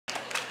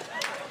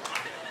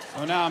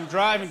So now I'm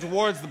driving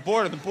towards the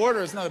border. The border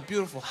is not a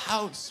beautiful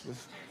house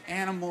with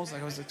animals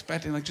like I was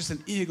expecting, like just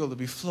an eagle to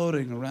be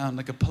floating around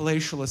like a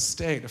palatial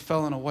estate. A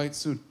fella in a white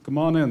suit. Come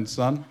on in,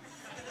 son.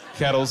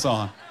 Kettle's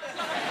on.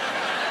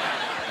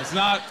 It's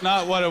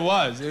not what it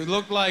was. It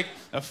looked like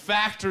a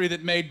factory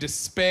that made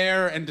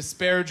despair and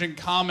disparaging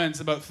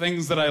comments about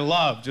things that I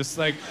love. Just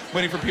like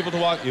waiting for people to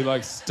walk. You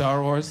like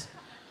Star Wars?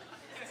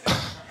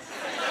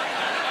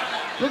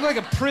 Looked like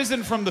a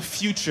prison from the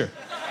future.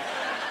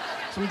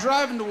 So I'm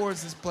driving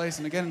towards this place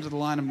and I get into the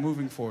line, I'm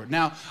moving forward.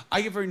 Now,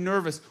 I get very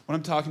nervous when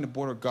I'm talking to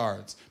border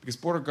guards because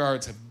border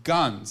guards have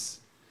guns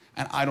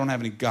and I don't have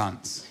any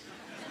guns.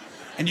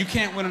 And you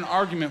can't win an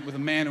argument with a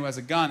man who has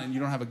a gun and you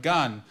don't have a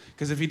gun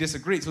because if he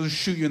disagrees, he'll just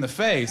shoot you in the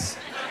face.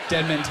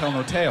 Dead men tell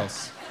no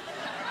tales.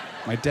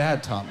 My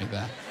dad taught me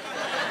that.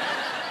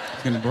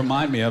 He's gonna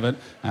remind me of it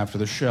after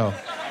the show.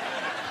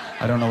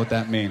 I don't know what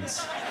that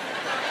means.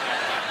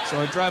 So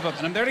I drive up,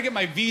 and I'm there to get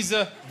my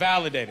visa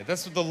validated.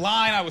 That's what the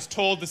line I was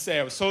told to say.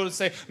 I was told to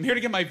say, I'm here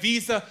to get my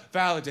visa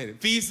validated.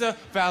 Visa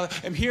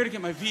validated. I'm here to get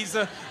my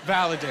visa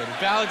validated.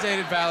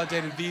 Validated,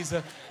 validated,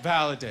 visa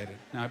validated.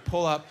 Now I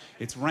pull up,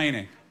 it's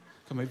raining.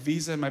 Got my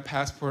visa and my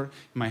passport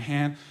in my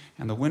hand,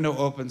 and the window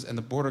opens, and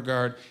the border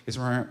guard is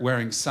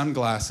wearing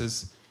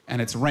sunglasses,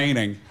 and it's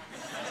raining.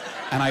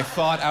 And I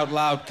thought out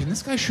loud, can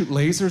this guy shoot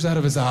lasers out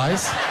of his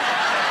eyes?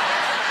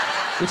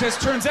 Which, as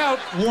turns out,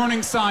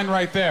 warning sign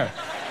right there.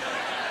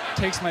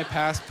 Takes my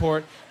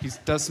passport, he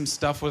does some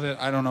stuff with it,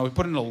 I don't know, he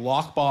put it in a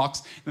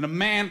lockbox, and a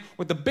man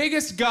with the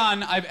biggest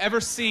gun I've ever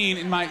seen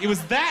in my, it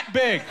was that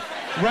big,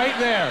 right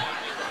there,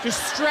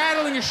 just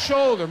straddling his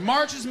shoulder,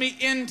 marches me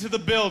into the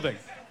building.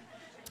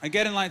 I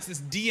get in line, it's this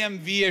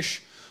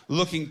DMV-ish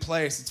looking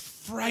place, it's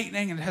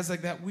frightening, and it has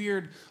like that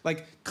weird,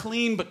 like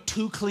clean but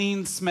too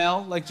clean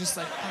smell, like just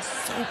like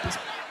soap is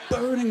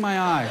burning my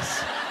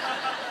eyes.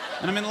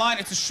 And I'm in line,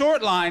 it's a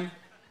short line,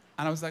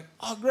 and I was like,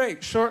 oh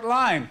great, short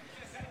line.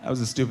 That was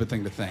a stupid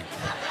thing to think.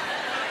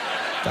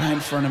 Guy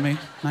in front of me,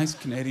 nice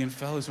Canadian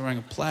fellow, who's wearing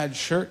a plaid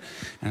shirt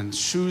and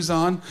shoes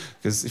on,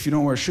 because if you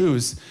don't wear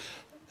shoes,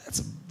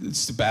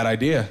 it's a bad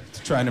idea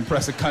to try and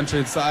impress a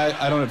country.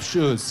 I don't have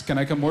shoes. Can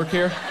I come work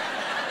here?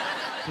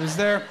 He's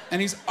there, and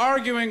he's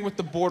arguing with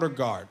the border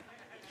guard.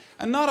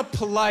 And not a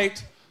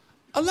polite,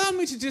 allow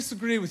me to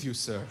disagree with you,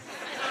 sir.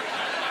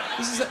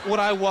 This is what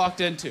I walked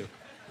into.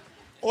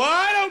 Well,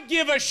 I don't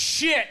give a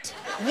shit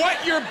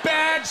what your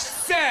badge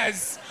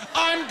says.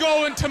 I'm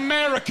going to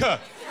America.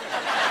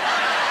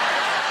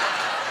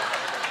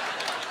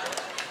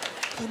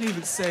 Couldn't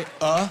even say,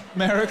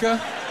 America?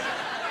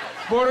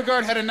 Border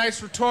guard had a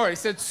nice retort. He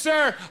said,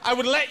 sir, I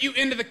would let you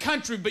into the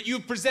country, but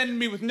you've presented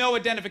me with no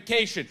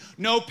identification,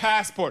 no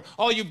passport.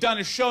 All you've done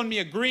is shown me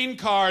a green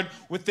card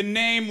with the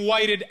name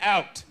whited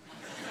out.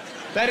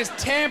 That is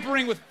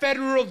tampering with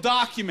federal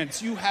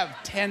documents. You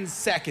have 10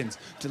 seconds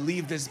to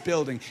leave this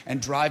building and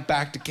drive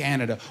back to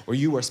Canada, or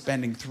you are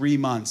spending 3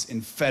 months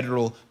in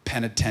federal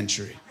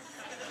penitentiary.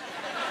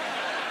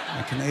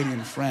 My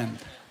Canadian friend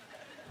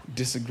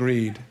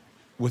disagreed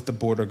with the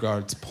border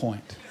guard's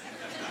point.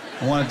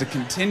 I wanted to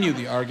continue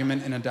the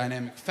argument in a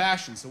dynamic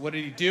fashion, so what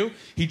did he do?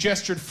 He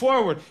gestured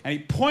forward and he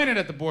pointed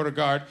at the border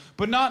guard,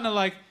 but not in a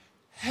like,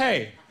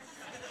 hey,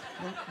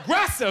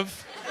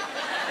 aggressive.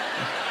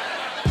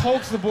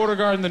 Poked the border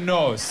guard in the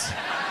nose.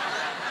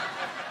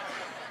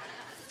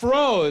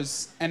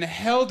 Froze and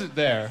held it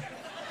there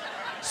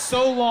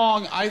so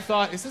long I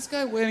thought, is this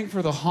guy waiting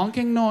for the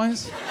honking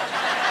noise?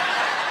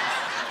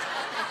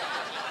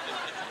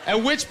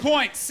 At which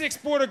point, 6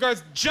 border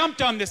guards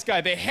jumped on this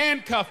guy. They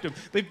handcuffed him.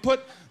 They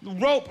put the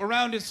rope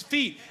around his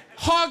feet,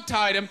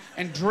 hogtied him,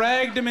 and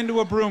dragged him into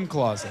a broom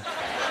closet.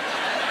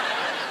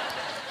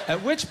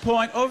 At which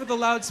point, over the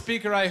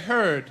loudspeaker, I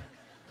heard,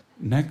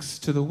 next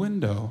to the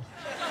window,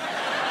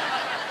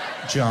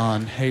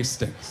 John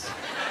Hastings.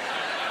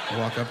 I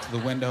walk up to the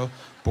window,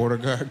 border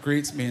guard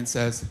greets me and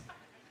says,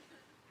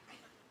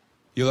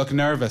 you look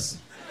nervous.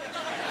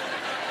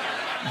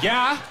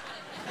 Yeah?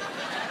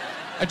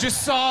 I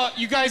just saw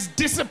you guys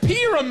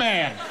disappear a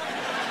man.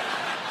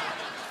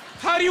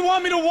 How do you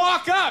want me to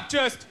walk up?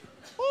 Just,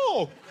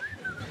 oh.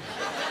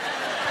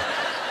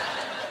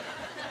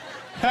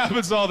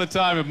 Happens all the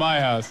time at my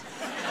house.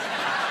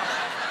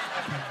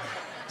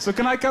 So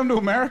can I come to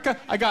America?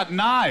 I got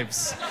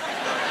knives.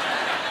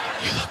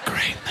 You look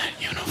great in that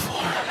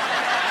uniform.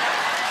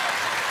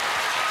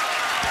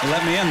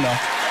 Let me in, though.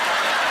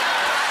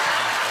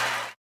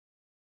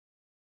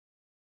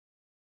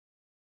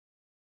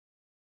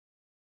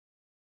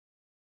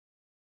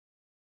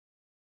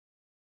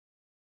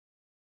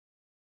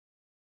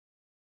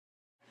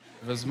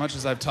 As much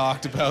as I've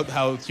talked about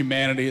how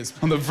humanity is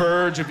on the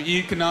verge of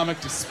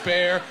economic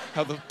despair,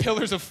 how the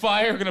pillars of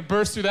fire are going to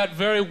burst through that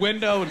very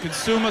window and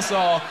consume us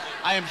all,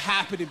 I am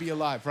happy to be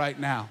alive right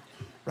now.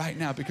 Right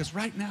now, because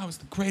right now is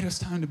the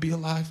greatest time to be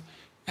alive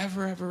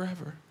ever, ever,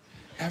 ever,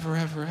 ever,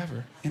 ever,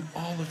 ever in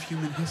all of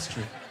human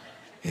history.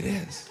 It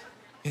is.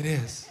 It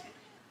is.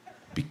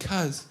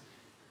 Because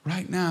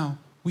right now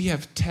we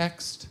have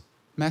text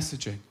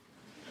messaging.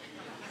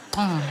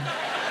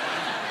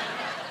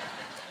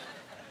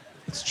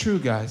 It's true,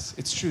 guys.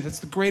 It's true. That's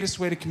the greatest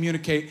way to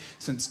communicate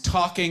since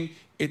talking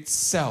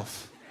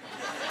itself.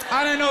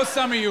 I know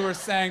some of you are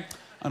saying,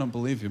 I don't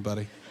believe you,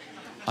 buddy.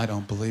 I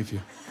don't believe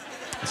you.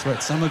 That's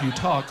right. Some of you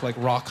talk like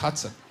Rock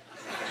Hudson.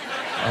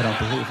 I don't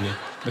believe you.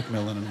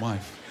 Macmillan and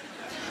Wife.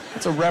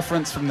 It's a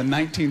reference from the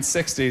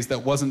 1960s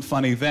that wasn't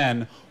funny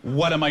then.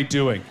 What am I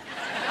doing?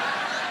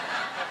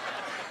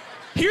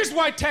 Here's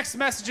why text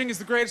messaging is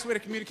the greatest way to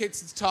communicate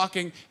since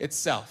talking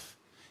itself.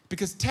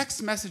 Because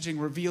text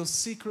messaging reveals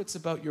secrets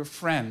about your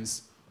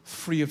friends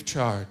free of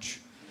charge.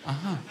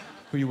 Uh-huh.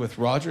 Who are you with,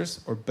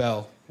 Rogers or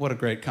Bell? What a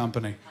great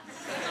company.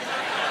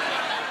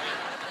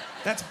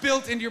 That's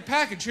built into your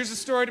package. Here's a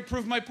story to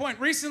prove my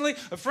point. Recently,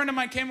 a friend of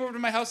mine came over to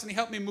my house and he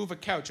helped me move a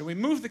couch. And we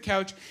moved the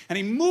couch, and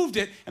he moved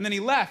it, and then he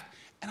left.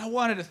 And I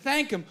wanted to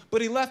thank him,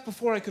 but he left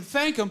before I could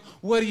thank him.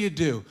 What do?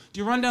 Do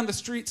you run down the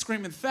street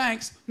screaming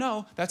thanks?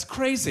 No, that's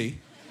crazy.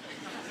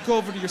 Go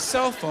over to your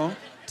cell phone,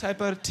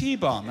 type out a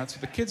T-bomb. That's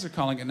what the kids are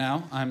calling it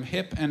now. I'm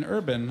hip and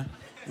urban.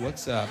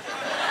 What's up?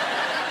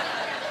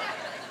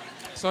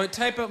 So I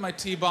type out my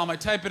T-bomb. I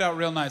type it out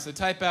real nice. I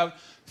type out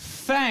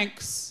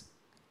thanks!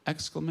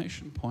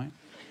 Exclamation point.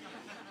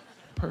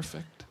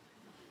 Perfect.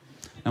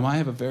 Now, I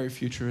have a very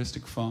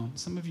futuristic phone.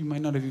 Some of you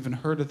might not have even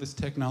heard of this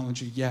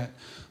technology yet,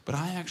 but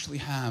I actually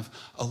have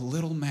a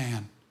little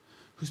man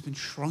who's been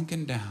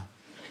shrunken down,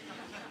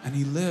 and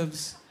he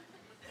lives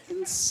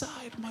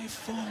inside my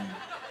phone.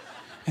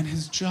 And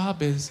his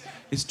job is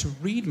to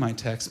read my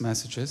text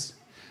messages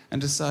and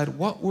decide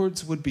what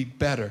words would be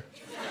better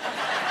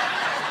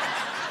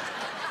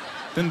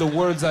than the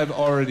words I've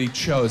already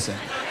chosen.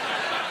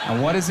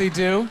 And what does he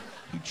do?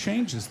 He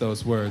changes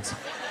those words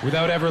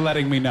without ever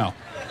letting me know.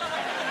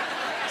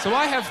 So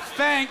I have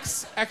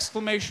thanks!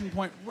 Exclamation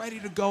point ready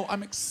to go.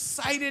 I'm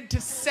excited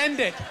to send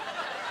it.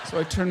 So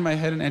I turn my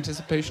head in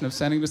anticipation of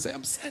sending to say,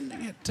 I'm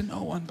sending it to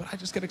no one, but I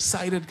just get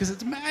excited because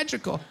it's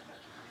magical.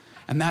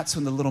 And that's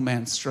when the little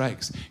man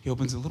strikes. He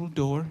opens a little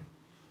door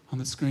on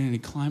the screen and he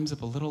climbs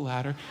up a little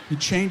ladder. He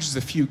changes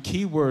a few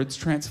keywords,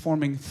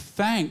 transforming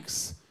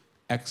thanks!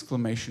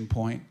 Exclamation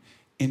point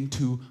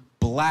into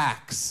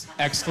blacks!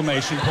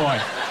 Exclamation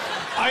point.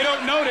 I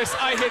don't notice.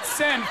 I hit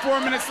send.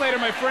 4 minutes later,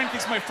 my friend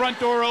kicks my front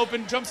door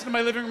open, jumps into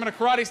my living room in a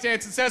karate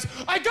stance and says,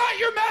 I got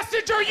your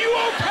message. Are you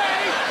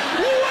okay?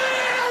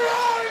 Where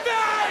are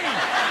they?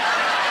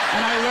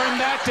 And I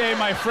learned that day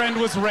my friend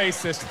was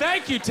racist.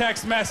 Thank you,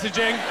 text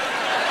messaging.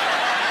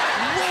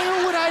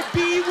 Where would I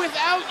be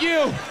without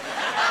you?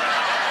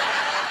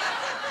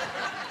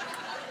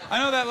 I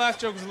know that last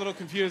joke was a little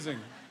confusing.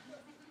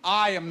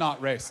 I am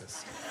not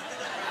racist.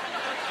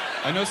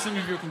 I know some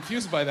of you are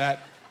confused by that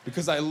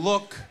because I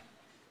look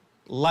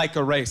like a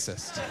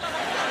racist.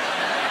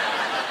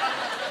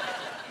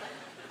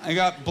 I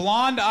got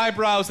blonde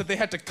eyebrows that they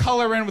had to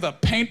color in with a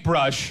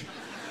paintbrush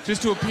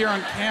just to appear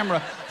on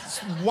camera.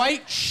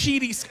 White,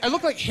 sheety... I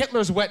look like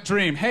Hitler's wet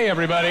dream. Hey,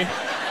 everybody.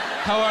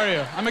 How are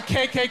you? I'm a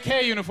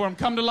KKK uniform,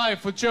 come to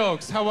life with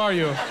jokes. How are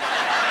you?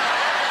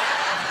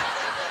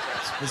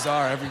 It's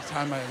bizarre. Every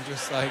time I'm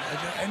just like,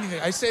 anything.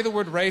 I say the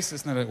word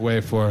racist, and then I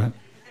wait for it.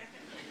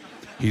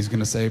 He's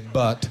gonna say,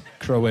 but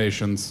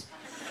Croatians.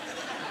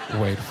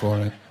 Wait for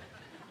it.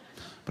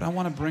 But I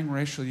want to bring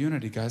racial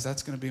unity, guys.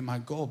 That's going to be my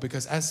goal.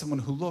 Because as someone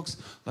who looks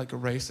like a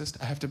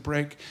racist, I have to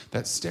break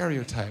that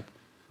stereotype.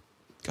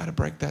 Got to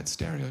break that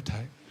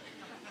stereotype.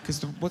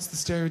 Because what's the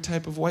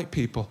stereotype of white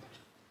people?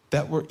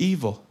 That we're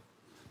evil.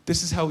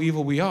 This is how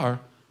evil we are.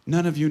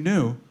 None of you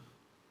knew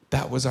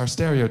that was our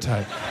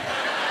stereotype.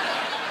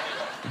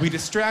 We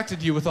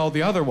distracted you with all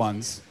the other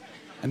ones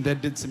and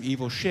then did some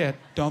evil shit.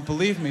 Don't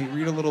believe me?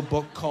 Read a little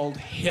book called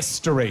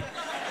History.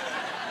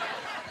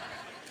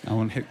 I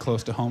want to hit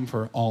close to home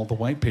for all the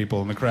white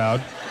people in the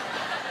crowd.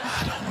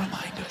 Don't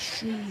remind us,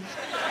 shh.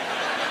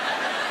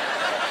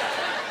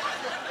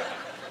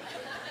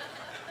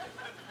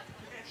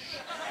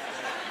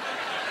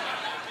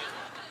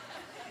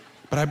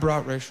 But I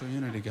brought racial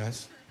unity,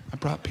 guys. I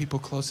brought people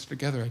closer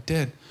together. I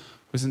did. I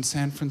was in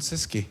San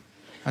Francisco.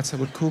 That's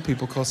what cool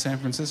people call San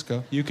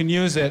Francisco. You can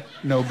use it,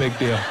 no big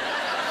deal.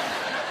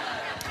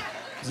 I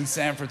was in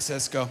San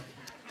Francisco,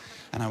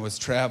 and I was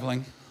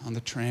traveling on the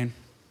train.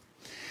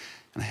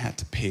 And I had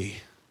to pee.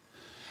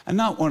 And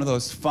not one of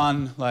those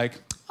fun, like,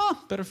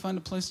 better find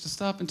a place to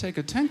stop and take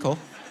a tinkle.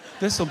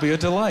 This'll be a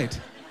delight.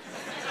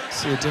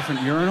 See a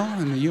different urinal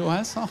in the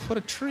US? Oh, what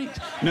a treat.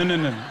 No.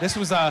 This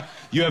was,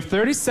 you have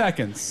 30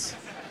 seconds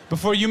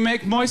before you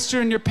make moisture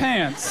in your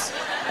pants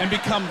and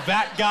become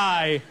that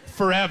guy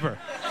forever.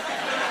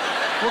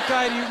 What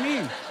guy do you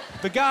mean?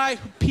 The guy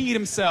who peed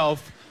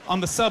himself on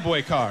the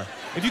subway car.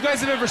 If you guys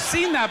have ever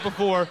seen that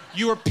before,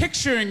 you are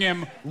picturing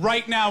him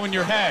right now in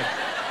your head.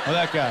 Oh,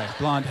 that guy,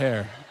 blonde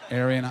hair,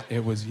 Aryan,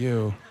 it was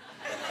you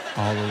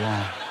all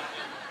along.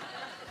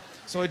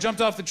 So I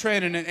jumped off the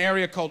train in an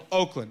area called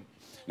Oakland.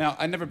 Now,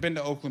 I'd never been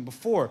to Oakland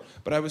before,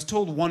 but I was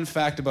told one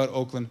fact about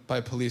Oakland by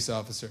a police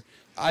officer.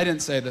 I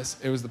didn't say this,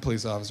 it was the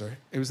police officer.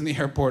 It was in the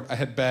airport, I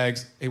had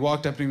bags. He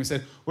walked up to me and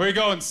said, where you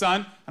going,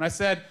 son? And I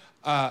said,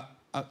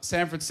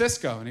 San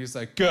Francisco. And he was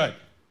like, good,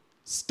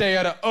 stay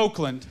out of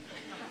Oakland.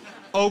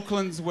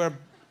 Oakland's where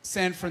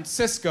San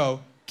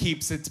Francisco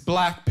keeps its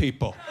black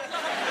people.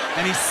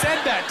 And he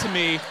said that to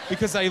me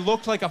because I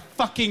looked like a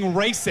fucking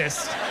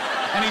racist.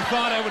 And he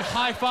thought I would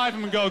high-five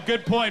him and go,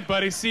 good point,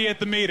 buddy, see you at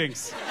the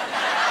meetings.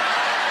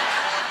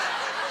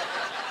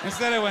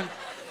 Instead I went,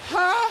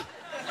 huh?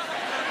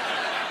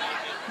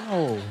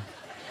 No.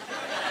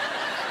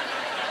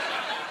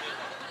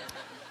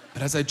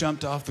 But as I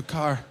jumped off the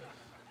car,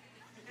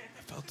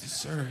 I felt this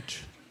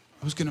surge.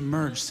 I was gonna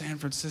merge San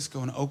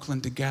Francisco and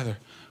Oakland together,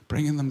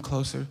 bringing them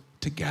closer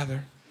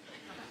together.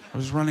 I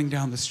was running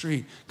down the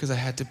street because I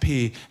had to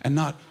pee, and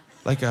not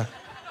like a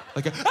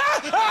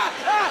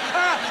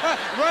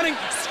running,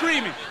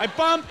 screaming. I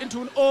bumped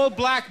into an old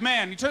black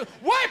man. He told,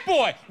 white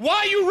boy, why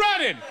are you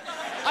running?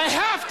 I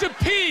have to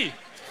pee.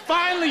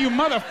 Finally, you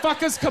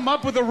motherfuckers come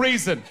up with a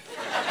reason.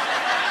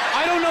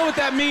 I don't know what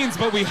that means,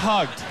 but we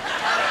hugged.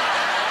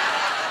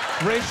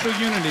 Racial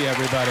unity,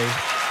 everybody.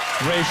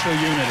 Racial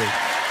unity.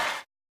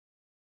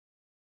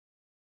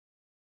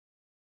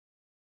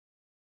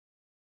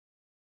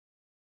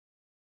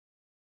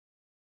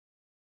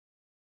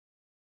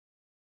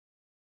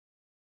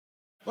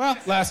 Well,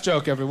 last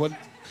joke, everyone.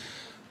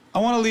 I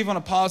want to leave on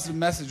a positive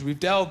message. We've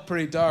delved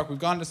pretty dark. We've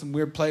gone to some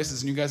weird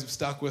places, and you guys have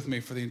stuck with me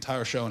for the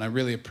entire show, and I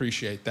really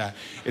appreciate that.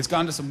 It's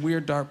gone to some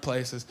weird, dark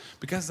places,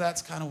 because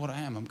that's kind of what I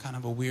am. I'm kind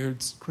of a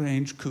weird,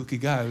 strange, kooky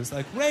guy who's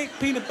like, rate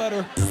peanut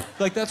butter.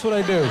 Like, that's what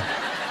I do.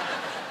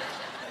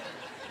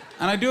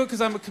 And I do it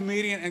because I'm a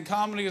comedian, and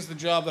comedy is the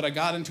job that I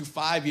got into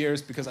 5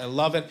 years because I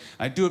love it.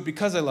 I do it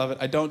because I love it.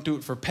 I don't do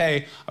it for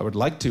pay. I would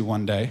like to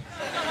one day.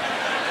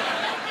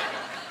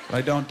 But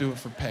I don't do it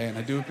for pay, and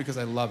I do it because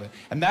I love it.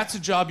 And that's a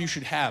job you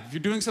should have. If you're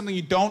doing something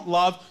you don't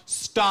love,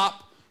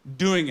 stop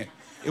doing it.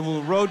 It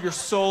will erode your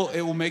soul. It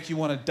will make you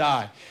want to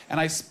die. And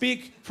I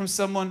speak from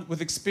someone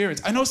with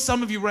experience. I know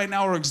some of you right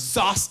now are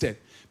exhausted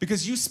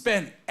because you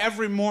spend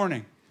every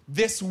morning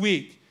this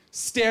week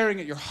staring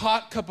at your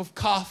hot cup of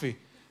coffee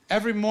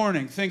every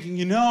morning thinking,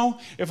 you know,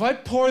 if I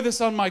pour this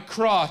on my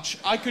crotch,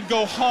 I could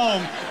go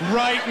home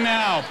right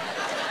now.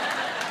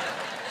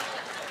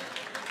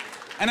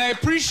 And I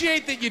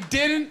appreciate that you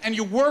didn't, and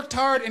you worked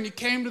hard, and you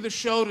came to the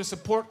show to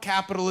support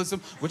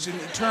capitalism, which in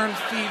turn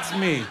feeds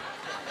me.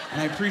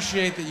 And I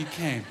appreciate that you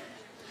came.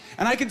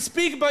 And I can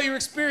speak about your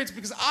experience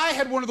because I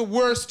had one of the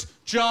worst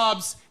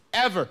jobs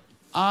ever.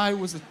 I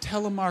was a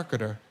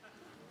telemarketer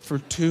for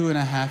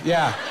 2.5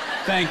 Yeah,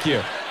 thank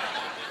you.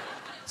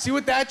 See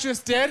what that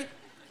just did?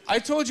 I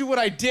told you what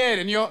I did,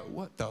 and you're,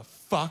 what the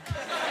fuck?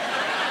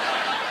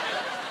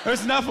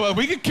 There's enough of it.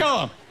 We could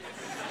kill him.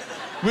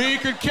 We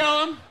could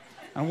kill him.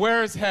 And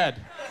wear his head.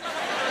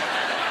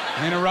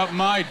 Interrupt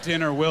my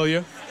dinner, will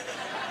you?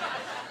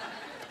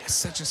 It's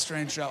such a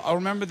strange job. I'll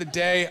remember the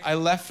day I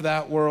left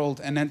that world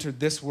and entered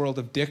this world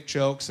of dick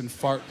jokes and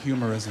fart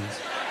humorisms.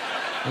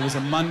 It was a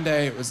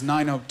Monday, it was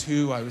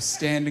 9:02, I was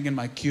standing in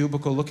my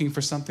cubicle looking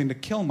for something to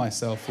kill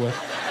myself with.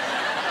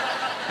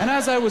 And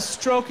as I was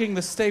stroking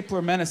the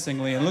stapler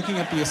menacingly and looking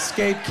at the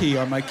escape key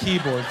on my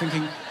keyboard,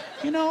 thinking,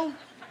 you know,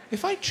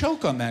 if I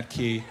choke on that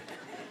key,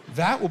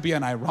 that will be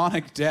an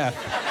ironic death.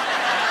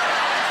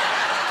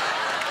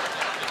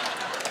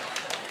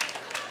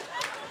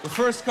 The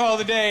first call of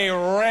the day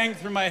rang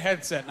through my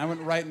headset, and I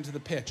went right into the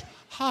pitch.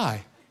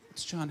 Hi,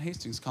 it's John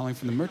Hastings calling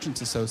from the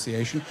Merchants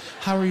Association.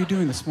 How are you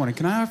doing this morning?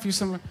 Can I offer you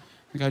some...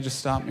 The guy just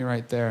stopped me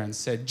right there and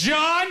said,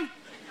 John,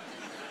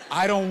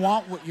 I don't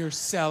want what you're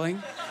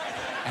selling,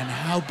 and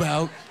how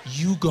about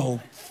you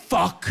go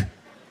fuck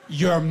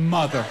your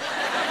mother?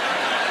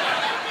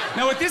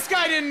 Now, what this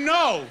guy didn't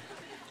know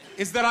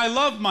is that I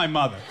love my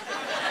mother,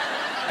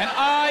 and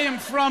I am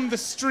from the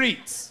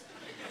streets.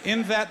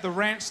 In that the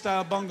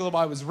ranch-style bungalow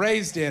I was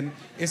raised in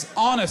is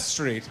on a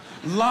street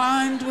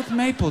lined with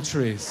maple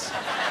trees.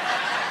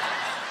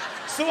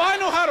 So I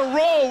know how to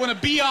roll when a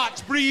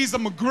biatch breeze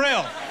on my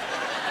grill.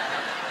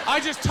 I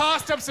just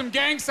tossed up some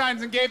gang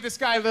signs and gave this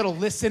guy a little,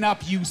 listen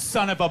up, you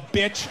son of a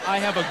bitch. I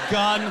have a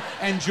gun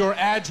and your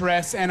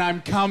address, and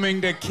I'm coming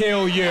to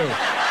kill you.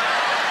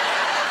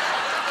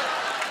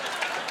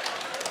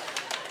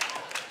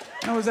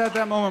 And it was at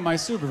that moment my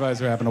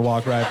supervisor happened to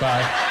walk right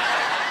by.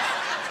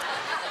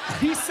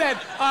 He said,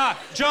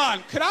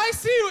 John, could I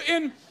see you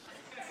in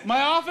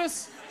my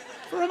office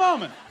for a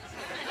moment?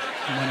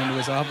 I went into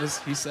his office,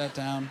 he sat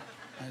down,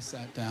 I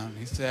sat down.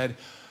 He said,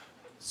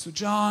 so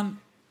John,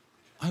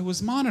 I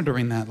was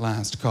monitoring that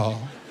last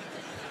call.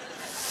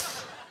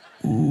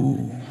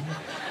 Ooh.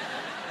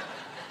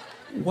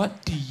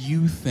 What do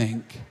you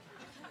think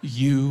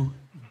you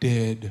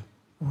did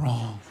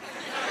wrong?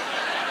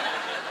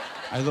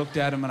 I looked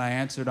at him and I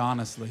answered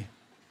honestly.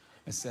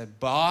 I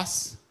said,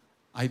 boss,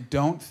 I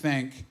don't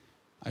think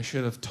I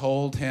should have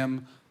told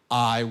him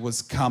I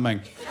was coming.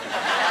 You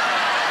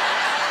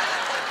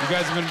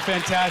guys have been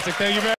fantastic. Thank you very much.